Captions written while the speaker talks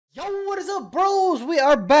What is up, bros? We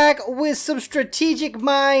are back with some Strategic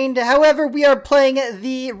Mind. However, we are playing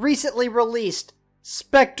the recently released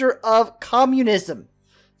Specter of Communism.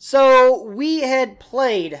 So, we had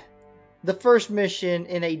played the first mission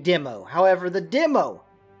in a demo. However, the demo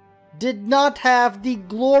did not have the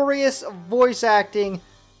glorious voice acting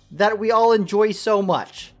that we all enjoy so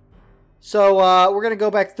much. So, we're going to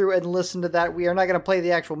go back through and listen to that. We are not going to play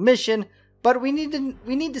the actual mission, but we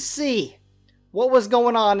need to see what was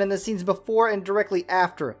going on in the scenes before and directly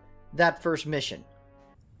after that first mission.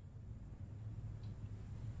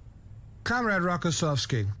 Comrade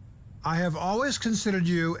Rokossovsky, I have always considered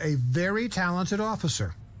you a very talented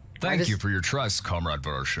officer. Thank you for your trust, Comrade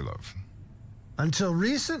Voroshilov. Until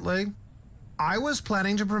recently, I was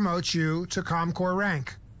planning to promote you to ComCorps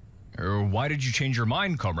rank. Why did you change your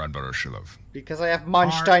mind, Comrade Voroshilov? Because I have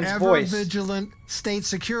Moustache's voice. Our ever-vigilant state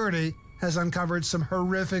security has uncovered some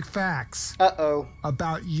horrific facts.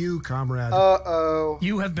 About you, comrade.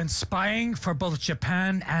 You have been spying for both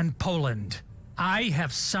Japan and Poland. I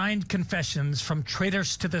have signed confessions from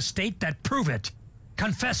traitors to the state that prove it.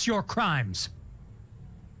 Confess your crimes.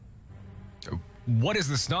 What is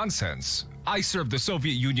this nonsense? I served the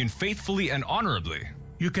Soviet Union faithfully and honorably.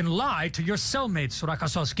 You can lie to your cellmates,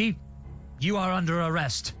 Rokossovsky. You are under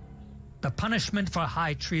arrest. The punishment for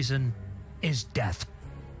high treason is death.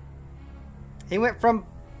 He went from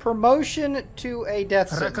promotion to a death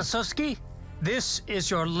sentence. Rokossovsky, this is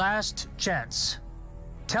your last chance.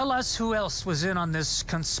 Tell us who else was in on this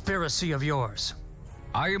conspiracy of yours.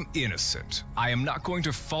 I am innocent. I am not going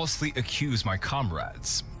to falsely accuse my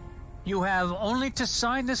comrades. You have only to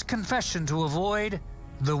sign this confession to avoid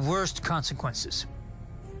the worst consequences.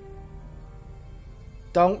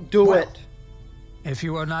 Don't do it. If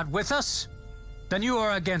you are not with us, then you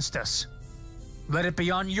are against us. Let it be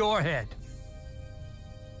on your head.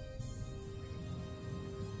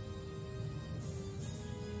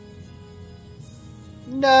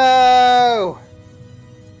 No!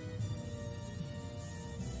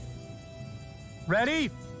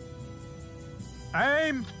 Ready?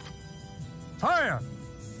 Aim! Fire!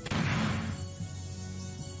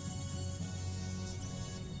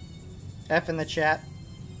 F in the chat.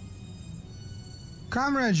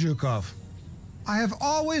 Comrade Zhukov, I have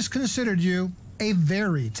always considered you a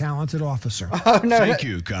very talented officer. Oh, no. Thank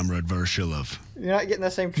you, Comrade Voroshilov. You're not getting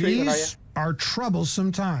the same treatment, are you? These are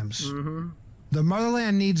troublesome times. The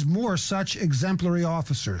motherland needs more such exemplary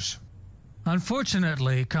officers.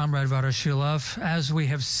 Unfortunately, Comrade Voroshilov, as we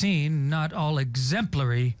have seen, not all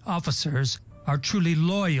exemplary officers are truly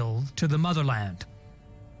loyal to the motherland.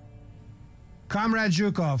 Comrade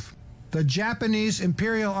Zhukov, the Japanese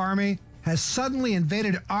Imperial Army has suddenly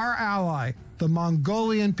invaded our ally, the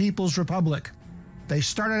Mongolian People's Republic. They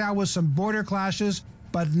started out with some border clashes,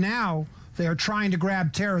 but now they are trying to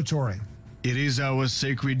grab territory. It is our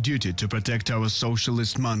sacred duty to protect our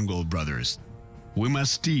socialist Mongol brothers. We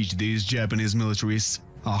must teach these Japanese militarists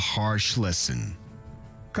a harsh lesson.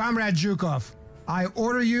 Comrade Zhukov, I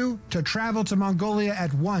order you to travel to Mongolia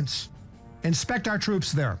at once. Inspect our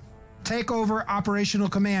troops there. Take over operational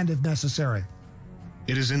command if necessary.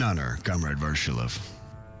 It is an honor, Comrade Voroshilov.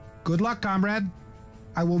 Good luck, comrade.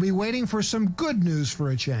 I will be waiting for some good news for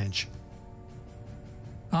a change.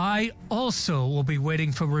 I also will be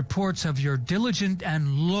waiting for reports of your diligent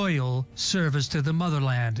and loyal service to the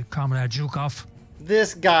motherland, Comrade Zhukov.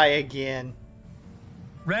 This guy again.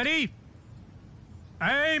 Ready?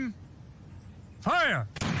 Aim! Fire!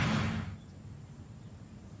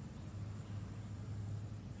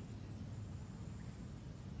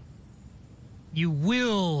 You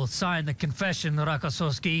will sign the confession,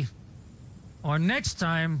 Rokossovsky, or next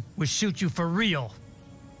time we shoot you for real.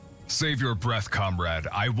 Save your breath, comrade.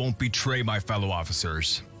 I won't betray my fellow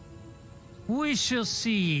officers. We shall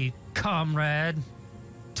see, comrade.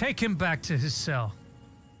 Take him back to his cell.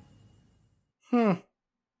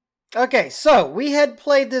 Okay, so we had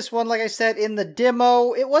played this one, like I said, in the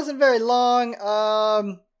demo. It wasn't very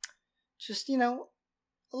long. Just, you know,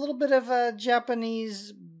 a little bit of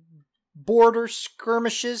Japanese border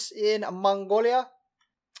skirmishes in Mongolia.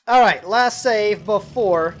 Alright, last save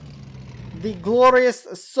before the glorious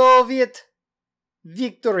Soviet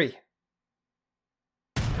victory.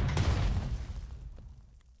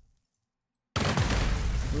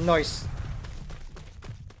 Nice.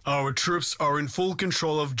 Our troops are in full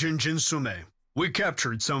control of Jinjin Sume. We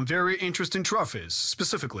captured some very interesting trophies,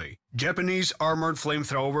 specifically Japanese armored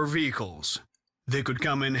flamethrower vehicles. They could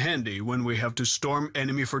come in handy when we have to storm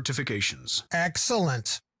enemy fortifications.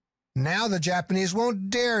 Excellent. Now the Japanese won't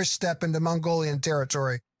dare step into Mongolian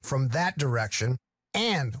territory from that direction,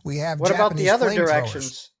 and we have What about Japanese the other flamethrowers.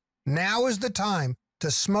 directions? Now is the time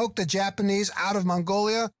to smoke the Japanese out of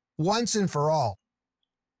Mongolia once and for all.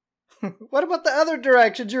 What about the other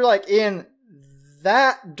directions? You're like, in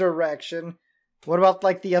that direction. What about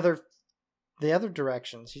like the other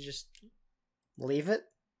directions? You just leave it?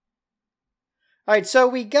 Alright, so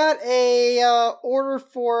we got a order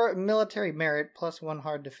for military merit, +1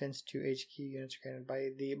 hard defense, 2 HQ units granted by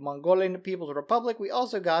the Mongolian People's Republic. We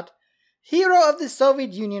also got Hero of the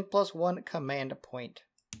Soviet Union, +1 command point.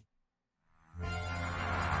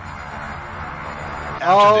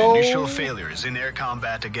 After the initial failures in air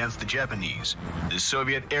combat against the Japanese, the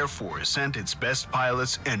Soviet Air Force sent its best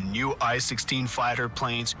pilots and new I-16 fighter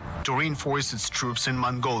planes to reinforce its troops in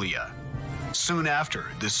Mongolia. Soon after,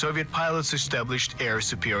 the Soviet pilots established air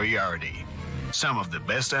superiority. Some of the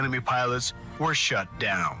best enemy pilots were shut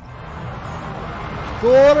down.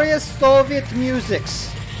 Glorious Soviet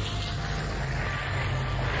musics.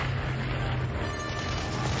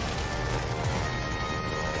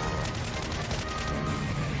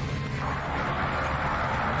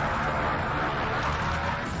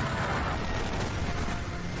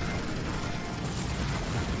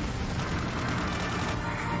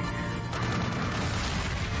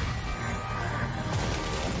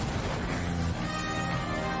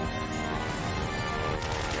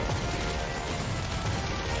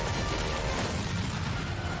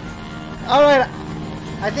 Alright,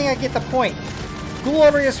 I think I get the point.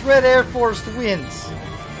 Glorious Red Air Force wins.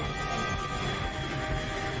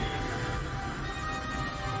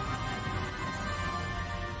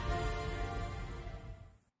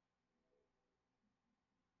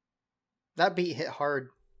 That beat hit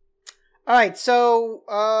hard. Alright, so,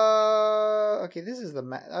 okay, this is the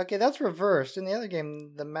map. Okay, that's reversed. In the other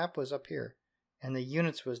game, the map was up here. And the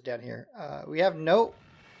units was down here. We have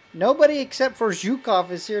nobody except for Zhukov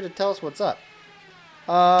is here to tell us what's up.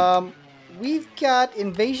 We've got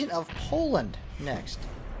Invasion of Poland next.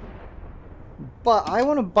 But I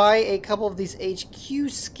want to buy a couple of these HQ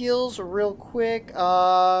skills real quick.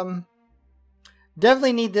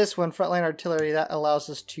 Definitely need this one, Frontline Artillery. That allows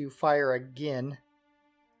us to fire again.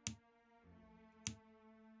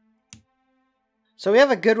 So we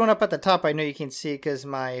have a good one up at the top. I know you can't see it because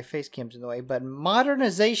my face cam's in the way. But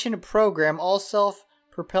Modernization Program. All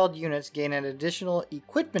self-propelled units gain an additional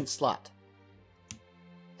equipment slot.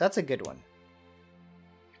 That's a good one.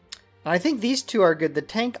 And I think these two are good. The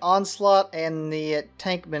Tank Onslaught and the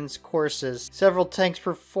Tankman's Courses. Several tanks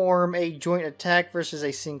perform a joint attack versus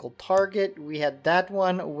a single target. We had that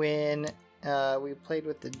one when we played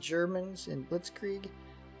with the Germans in Blitzkrieg.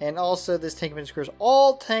 And also this Tankman's Course.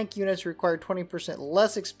 All tank units require 20%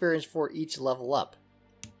 less experience for each level up.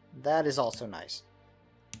 That is also nice.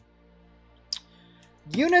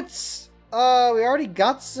 Units, we already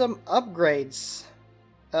got some upgrades.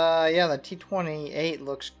 Yeah, the T-28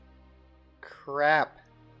 looks crap.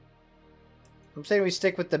 I'm saying we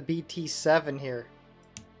stick with the BT-7 here.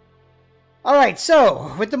 Alright,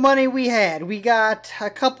 so, with the money we had, we got a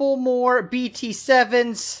couple more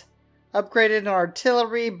BT-7s, upgraded an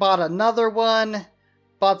artillery, bought another one,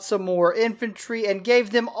 bought some more infantry, and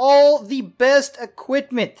gave them all the best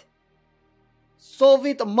equipment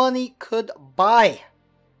Soviet money could buy.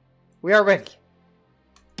 We are ready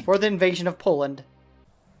for the invasion of Poland.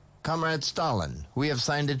 Comrade Stalin, we have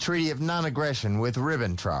signed a treaty of non-aggression with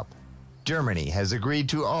Ribbentrop. Germany has agreed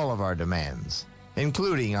to all of our demands,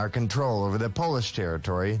 including our control over the Polish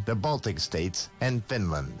territory, the Baltic states, and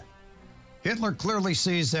Finland. Hitler clearly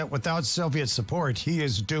sees that without Soviet support, he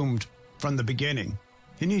is doomed from the beginning.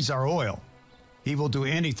 He needs our oil. He will do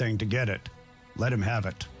anything to get it. Let him have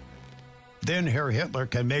it. Then Herr Hitler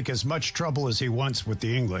can make as much trouble as he wants with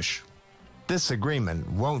the English. This agreement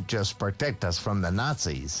won't just protect us from the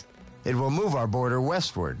Nazis. It will move our border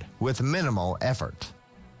westward with minimal effort.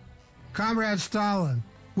 Comrade Stalin,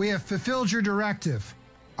 we have fulfilled your directive.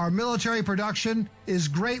 Our military production is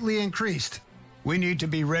greatly increased. We need to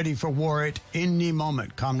be ready for war at any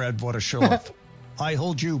moment, Comrade Voroshilov. I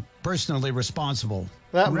hold you personally responsible.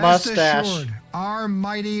 That Rest mustache. assured, our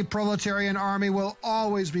mighty proletarian army will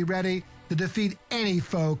always be ready to defeat any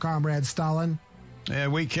foe, Comrade Stalin.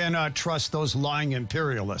 We cannot trust those lying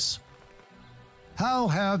imperialists. How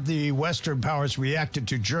have the Western powers reacted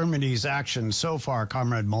to Germany's actions so far,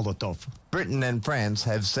 Comrade Molotov? Britain and France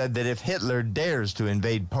have said that if Hitler dares to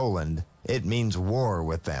invade Poland, it means war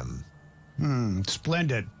with them.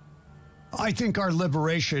 Splendid. I think our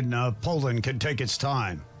liberation of Poland can take its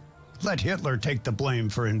time. Let Hitler take the blame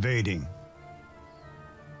for invading.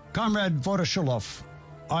 Comrade Voroshilov,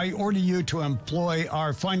 I order you to employ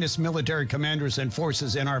our finest military commanders and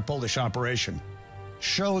forces in our Polish operation.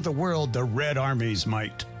 Show the world the Red Army's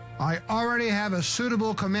might. I already have a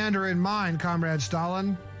suitable commander in mind, Comrade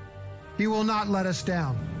Stalin. He will not let us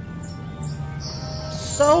down.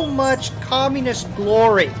 So much communist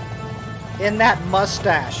glory in that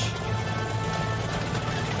mustache.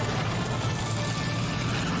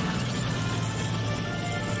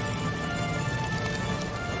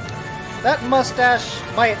 That mustache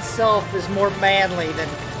by itself is more manly than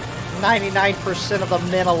 99% of the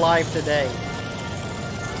men alive today.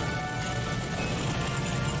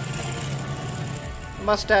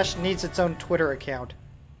 Mustache needs its own Twitter account.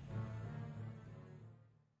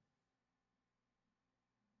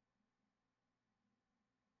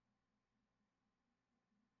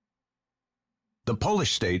 The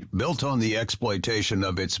Polish state, built on the exploitation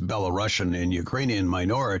of its Belarusian and Ukrainian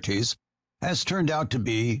minorities, has turned out to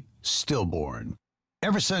be stillborn.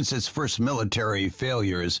 Ever since its first military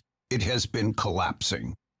failures, it has been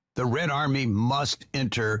collapsing. The Red Army must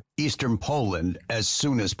enter eastern Poland as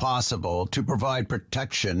soon as possible to provide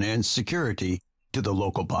protection and security to the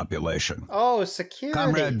local population. Oh, security.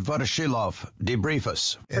 Comrade Voroshilov, debrief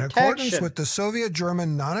us. In accordance with the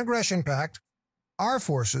Soviet-German Non-Aggression Pact, our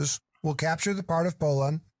forces will capture the part of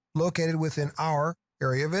Poland located within our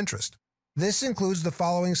area of interest. This includes the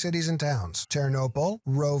following cities and towns: Ternopil,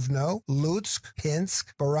 Rovno, Lutsk,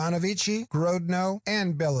 Pinsk, Baranovichi, Grodno,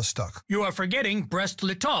 and Belostok. You are forgetting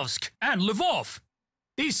Brest-Litovsk and Lvov.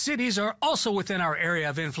 These cities are also within our area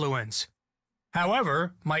of influence.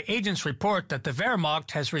 However, my agents report that the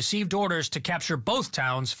Wehrmacht has received orders to capture both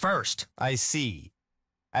towns first. I see.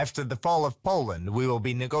 After the fall of Poland, we will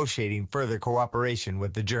be negotiating further cooperation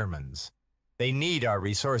with the Germans. They need our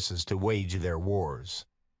resources to wage their wars.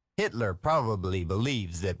 Hitler probably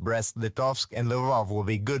believes that Brest-Litovsk and Lvov will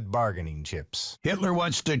be good bargaining chips. Hitler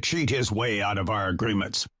wants to cheat his way out of our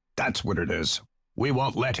agreements. That's what it is. We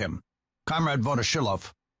won't let him. Comrade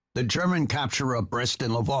Voroshilov, the German capture of Brest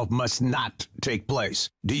and Lvov must not take place.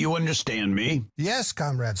 Do you understand me? Yes,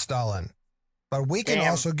 Comrade Stalin. But we can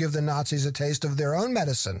also give the Nazis a taste of their own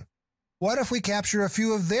medicine. What if we capture a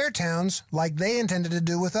few of their towns like they intended to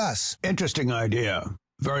do with us? Interesting idea.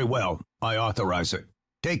 Very well. I authorize it.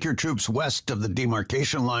 Take your troops west of the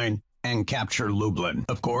demarcation line and capture Lublin.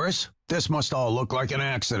 Of course, this must all look like an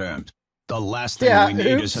accident. The last thing we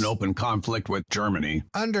need is an open conflict with Germany.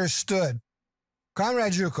 Understood.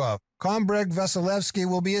 Comrade Zhukov, Combreg Vasilevsky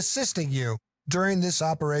will be assisting you during this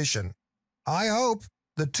operation. I hope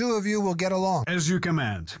the two of you will get along. As you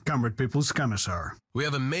command, Comrade People's Commissar. We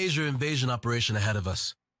have a major invasion operation ahead of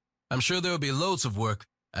us. I'm sure there will be loads of work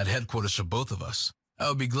at headquarters for both of us. I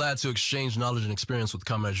would be glad to exchange knowledge and experience with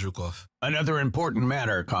Comrade Zhukov. Another important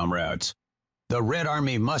matter, comrades. The Red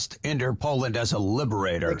Army must enter Poland as a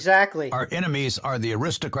liberator. Exactly. Our enemies are the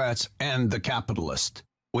aristocrats and the capitalists.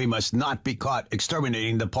 We must not be caught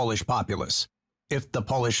exterminating the Polish populace. If the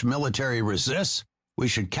Polish military resists, we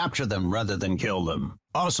should capture them rather than kill them.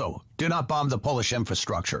 Also, do not bomb the Polish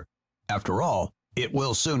infrastructure. After all, it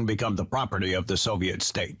will soon become the property of the Soviet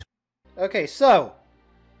state. Okay, so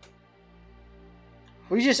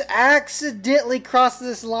we just accidentally crossed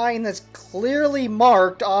this line that's clearly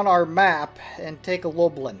marked on our map and take a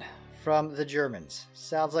Lublin from the Germans.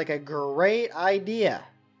 Sounds like a great idea.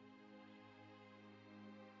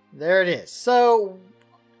 There it is. So,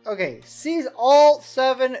 okay, seize all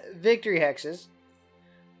 7 victory hexes.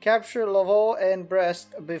 Capture Lvov and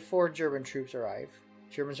Brest before German troops arrive.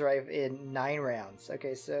 Germans arrive in 9 rounds.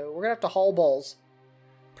 Okay, so we're going to have to haul balls.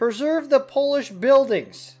 Preserve the Polish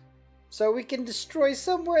buildings. So we can destroy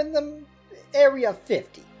somewhere in the area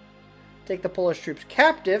 50. Take the Polish troops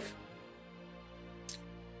captive.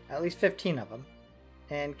 At least 15 of them.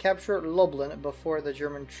 And capture Lublin before the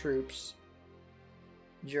German troops.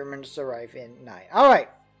 Germans arrive in 9. Alright.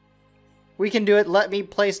 We can do it. Let me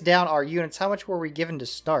place down our units. How much were we given to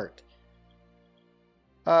start?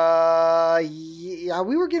 Yeah,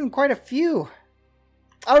 we were given quite a few.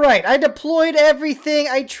 Alright, I deployed everything.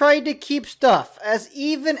 I tried to keep stuff as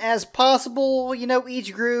even as possible. You know,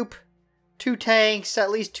 each group, 2 tanks,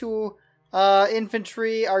 at least 2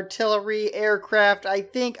 infantry, artillery, aircraft. I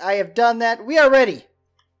think I have done that. We are ready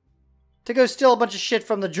to go steal a bunch of shit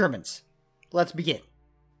from the Germans. Let's begin.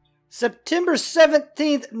 September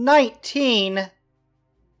 17th,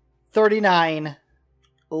 1939.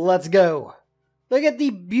 Let's go. Look at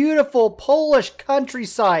the beautiful Polish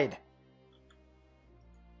countryside.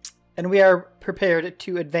 And we are prepared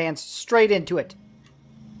to advance straight into it.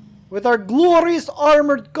 With our glorious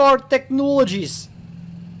armored car technologies.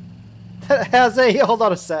 That has a... Hold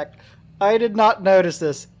on a sec. I did not notice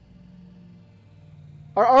this.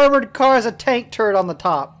 Our armored car has a tank turret on the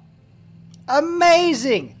top.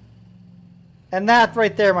 Amazing! And that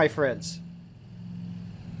right there, my friends,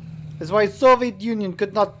 That's why Soviet Union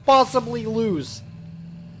could not possibly lose.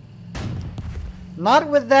 Not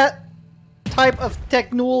with that type of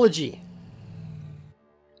technology.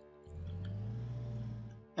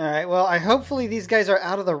 Alright, well, hopefully these guys are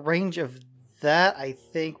out of the range of that, I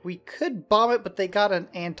think. We could bomb it, but they got an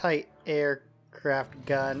anti-aircraft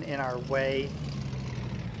gun in our way.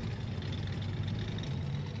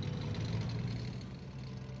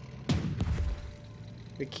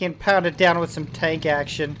 We can pound it down with some tank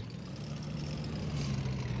action.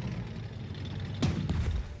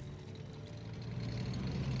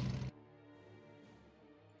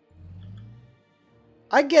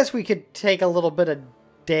 I guess we could take a little bit of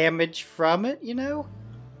damage from it, you know?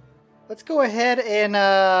 Let's go ahead and,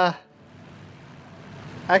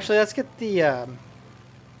 actually, let's get the,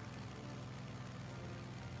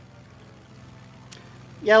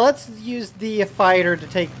 yeah, let's use the fighter to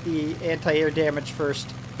take the anti-air damage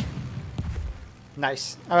first.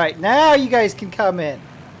 Nice. Alright, now you guys can come in.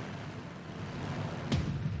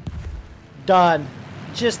 Done.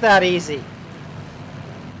 Just that easy.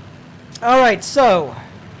 Alright, so...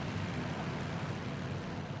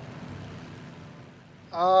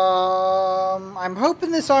 I'm hoping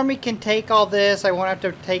this army can take all this. I won't have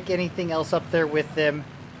to take anything else up there with them.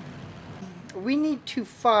 We need to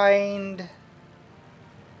find...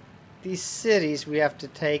 these cities we have to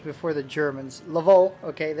take before the Germans. Lvov,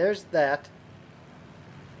 okay, there's that.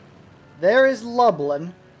 There is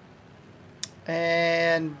Lublin.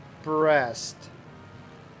 And Brest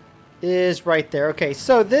is right there. Okay,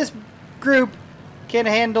 so this group can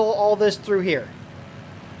handle all this through here.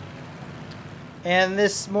 And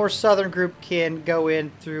this more southern group can go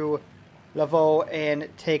in through Lvov and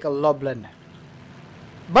take Lublin.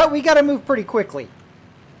 But we gotta move pretty quickly.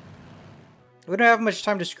 We don't have much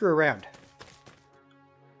time to screw around.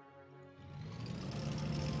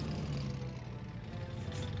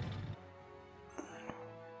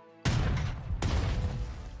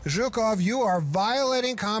 Zhukov, you are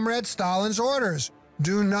violating Comrade Stalin's orders.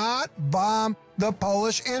 Do not bomb the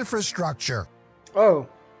Polish infrastructure. Oh.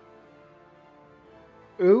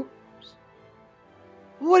 Oops.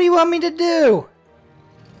 What do you want me to do?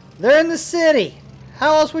 They're in the city.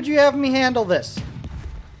 How else would you have me handle this?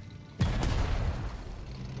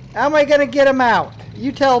 How am I gonna get them out?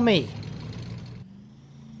 You tell me.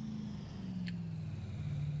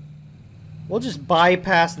 We'll just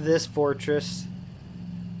bypass this fortress.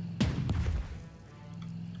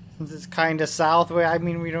 Since it's kind of south. I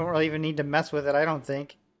mean, we don't really even need to mess with it, I don't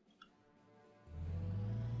think.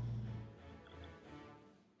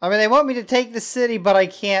 I mean, they want me to take the city, but I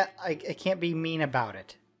can't be mean about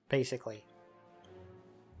it, basically.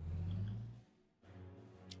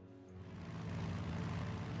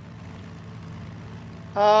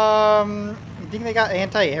 You think they got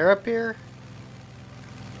anti-air up here?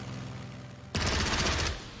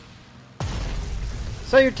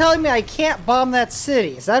 So you're telling me I can't bomb that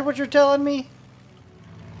city? Is that what you're telling me?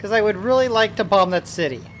 Because I would really like to bomb that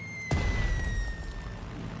city.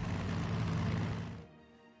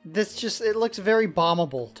 This just, it looks very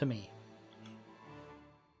bombable to me.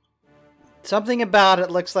 Something about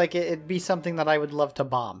it looks like it'd be something that I would love to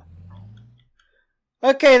bomb.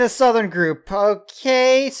 Okay, the southern group.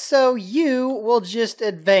 Okay, so you will just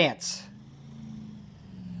advance.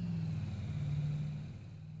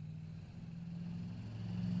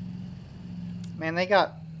 Man, they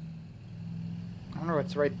got... I wonder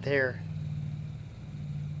what's right there.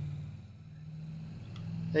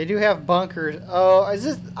 They do have bunkers. Oh, is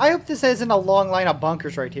this... I hope this isn't a long line of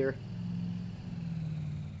bunkers right here.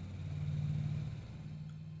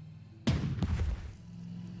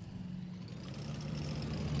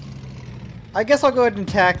 I guess I'll go ahead and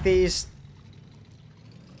attack these.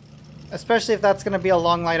 Especially if that's going to be a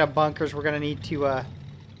long line of bunkers. We're going to need to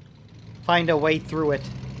find a way through it.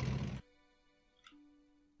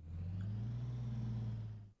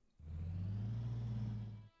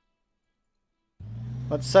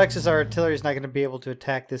 What sucks is our artillery is not going to be able to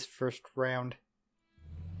attack this first round.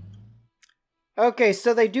 Okay,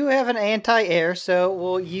 so they do have an anti-air, so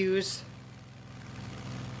we'll use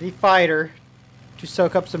the fighter to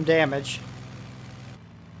soak up some damage.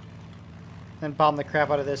 Then bomb the crap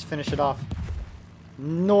out of this, finish it off.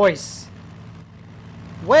 Nice!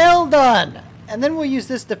 Well done! And then we'll use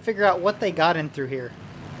this to figure out what they got in through here.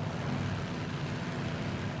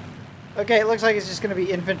 Okay, it looks like it's just going to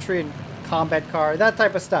be infantry and combat car, that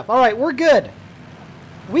type of stuff. Alright, we're good.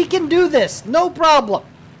 We can do this, no problem.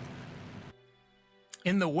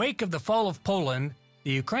 In the wake of the fall of Poland,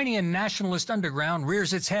 the Ukrainian nationalist underground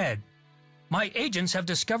rears its head. My agents have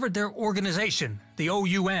discovered their organization, the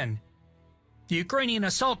OUN. The Ukrainian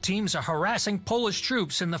assault teams are harassing Polish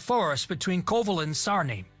troops in the forest between Koval and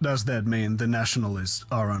Sarny. Does that mean the nationalists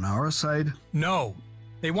are on our side? No.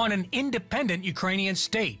 They want an independent Ukrainian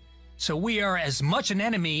state, so we are as much an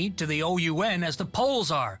enemy to the OUN as the Poles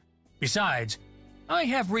are. Besides, I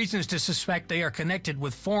have reasons to suspect they are connected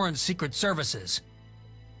with foreign secret services.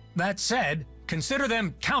 That said, consider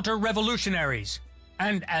them counter-revolutionaries,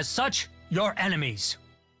 and as such, your enemies.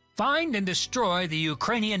 Find and destroy the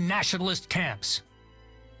Ukrainian nationalist camps.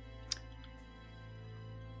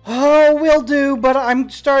 Oh, will do, but I'm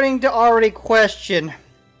starting to already question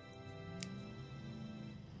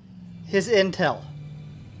his intel.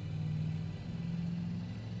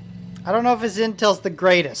 I don't know if his intel's the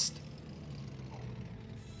greatest.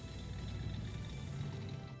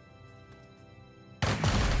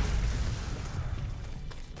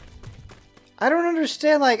 I don't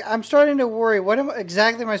understand, like, I'm starting to worry. What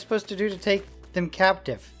exactly am I supposed to do to take them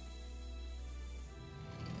captive?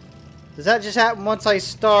 Does that just happen once I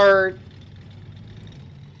start?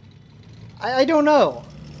 I don't know.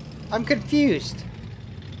 I'm confused.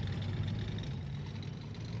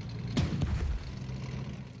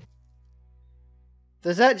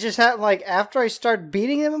 Does that just happen, like, after I start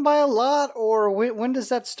beating them by a lot? Or when does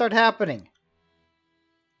that start happening?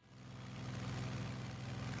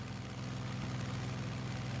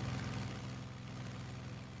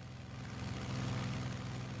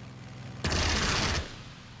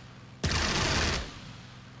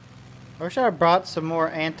 I wish I had brought some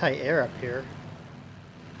more anti-air up here.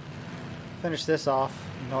 Finish this off.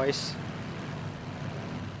 Nice.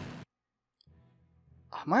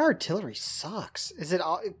 Oh, my artillery sucks. Is it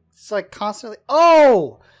all? It's like constantly.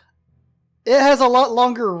 Oh! It has a lot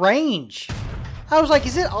longer range. I was like,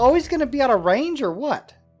 is it always going to be out of range or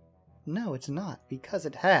what? No, it's not, because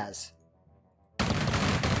it has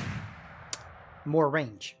more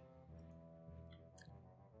range.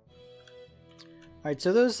 Alright,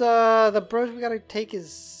 so those, the bros we gotta take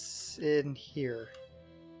is in here.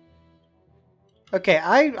 Okay,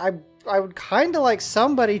 I would kinda like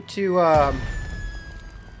somebody to,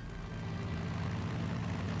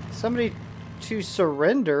 somebody to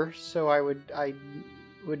surrender, so I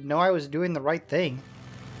would know I was doing the right thing.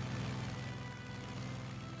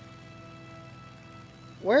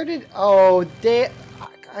 Where did, oh,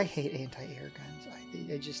 I hate anti-air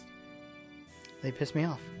guns. They piss me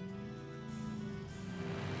off.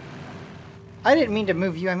 I didn't mean to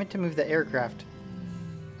move you, I meant to move the aircraft.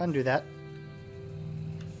 Undo that.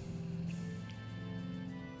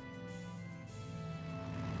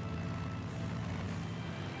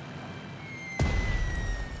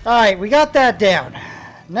 Alright, we got that down.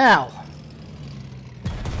 Now.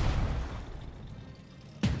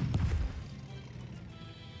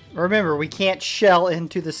 Remember, we can't shell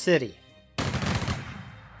into the city.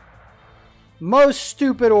 Most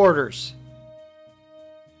stupid orders.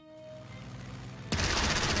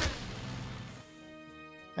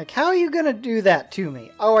 Like, how are you gonna do that to me?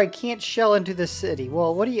 Oh, I can't shell into the city.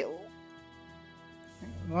 Well, what do you...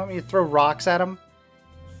 You want me to throw rocks at him?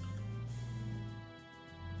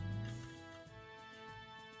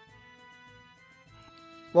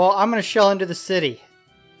 Well, I'm gonna shell into the city.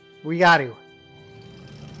 We got to.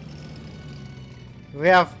 We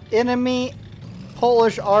have enemy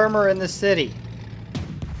Polish armor in the city.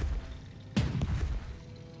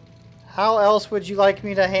 How else would you like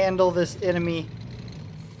me to handle this enemy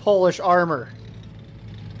Polish armor?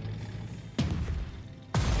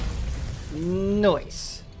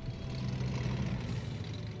 Nice.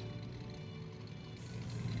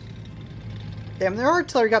 Damn, their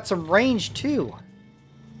artillery got some range too.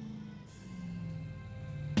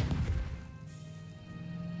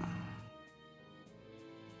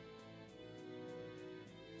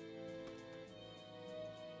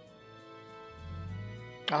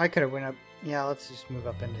 Oh, I could have went up. Yeah, let's just move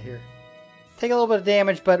up into here. Take a little bit of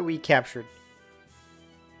damage, but we captured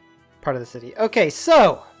part of the city. Okay,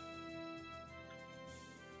 so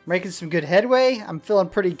making some good headway. I'm feeling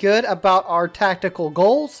pretty good about our tactical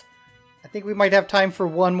goals. I think we might have time for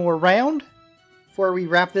one more round before we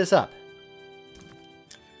wrap this up.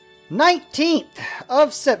 19th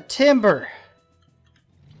of September.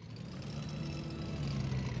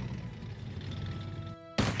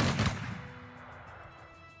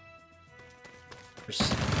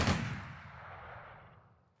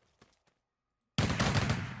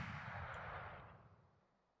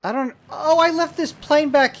 I don't... Oh, I left this plane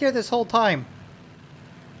back here this whole time.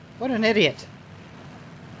 What an idiot.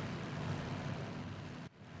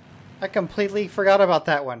 I completely forgot about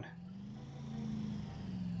that one.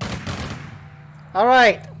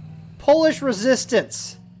 Alright. Polish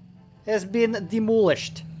resistance has been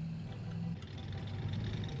demolished.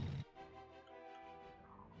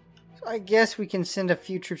 I guess we can send a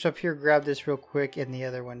few troops up here, grab this real quick, and the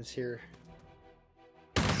other ones here.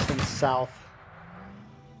 Send south.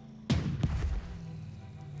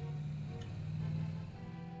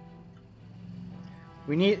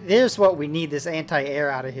 We need, there's what we need, this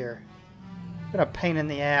anti-air out of here. Been a pain in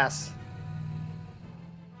the ass.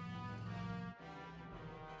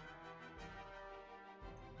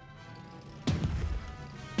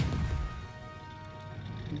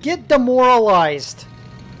 Get demoralized.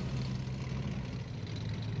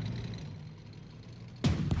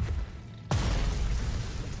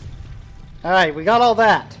 Alright, we got all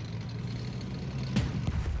that.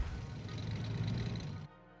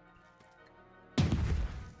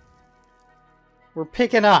 We're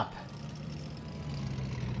picking up.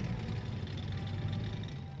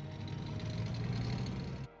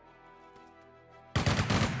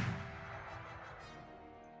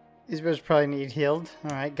 These birds probably need healed.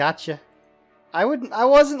 Alright, gotcha. I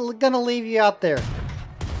wasn't gonna leave you out there.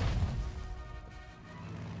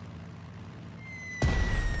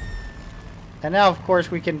 And now, of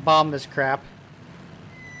course, we can bomb this crap.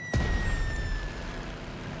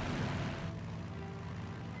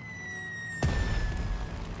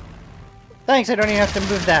 Thanks, I don't even have to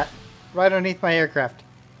move that. Right underneath my aircraft.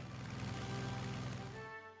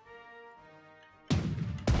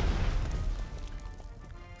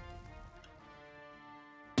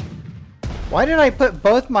 Why did I put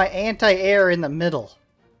both my anti-air in the middle?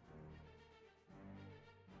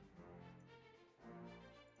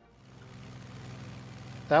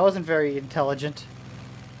 That wasn't very intelligent.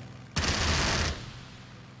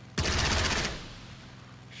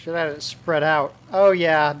 Should have it spread out. Oh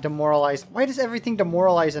yeah, demoralize. Why does everything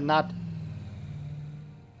demoralize and not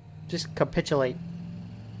just capitulate?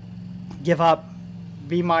 Give up.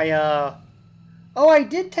 Be my, Oh, I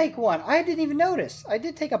did take one. I didn't even notice. I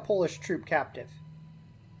did take a Polish troop captive.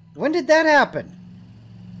 When did that happen?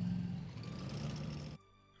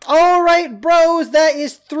 Alright, bros. That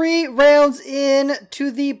is 3 rounds in to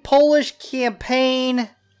the Polish campaign.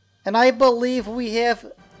 And I believe we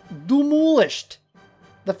have demolished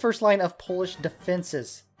the first line of Polish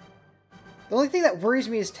defenses. The only thing that worries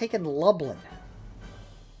me is taking Lublin.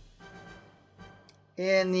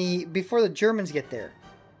 Before the Germans get there.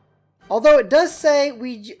 Although it does say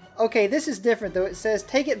okay, this is different though. It says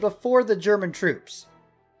take it before the German troops.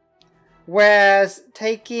 Whereas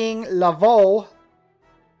taking Lvov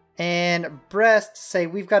and Brest say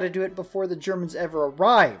we've got to do it before the Germans ever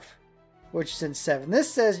arrive, which is in 7.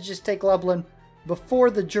 This says just take Lublin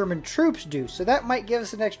before the German troops do. So that might give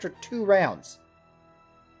us an extra 2 rounds.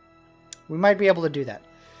 We might be able to do that.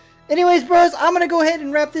 Anyways, bros, I'm going to go ahead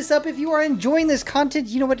and wrap this up. If you are enjoying this content,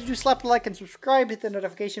 you know what to do. Slap the like and subscribe. Hit the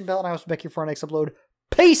notification bell. And I will be back here for our next upload.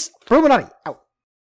 Peace. Bruchminati out.